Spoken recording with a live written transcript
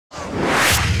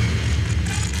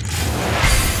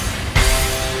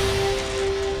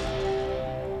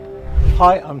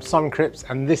Hi, I'm Simon Cripps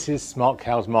and this is Smart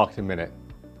Cow's Marketing Minute.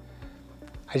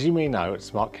 As you may know, at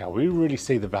Smart Cow, we really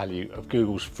see the value of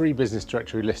Google's free business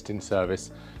directory listing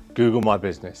service, Google My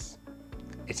Business.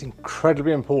 It's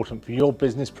incredibly important for your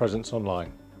business presence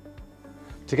online.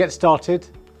 To get started,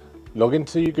 log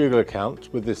into your Google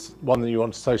account with this one that you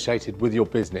want associated with your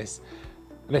business,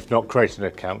 and if not, create an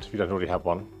account if you don't already have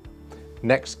one.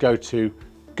 Next, go to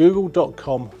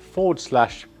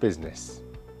google.com/business.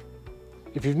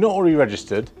 If you've not already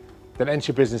registered, then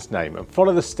enter your business name and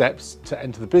follow the steps to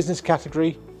enter the business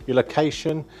category, your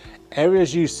location,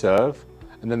 areas you serve,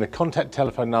 and then the contact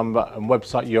telephone number and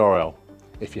website URL,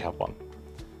 if you have one.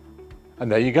 And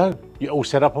there you go, you're all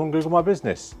set up on Google My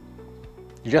Business.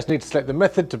 You just need to select the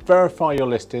method to verify your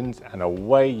listings and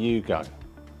away you go.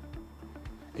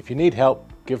 If you need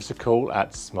help, give us a call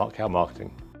at Smart Cow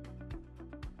Marketing.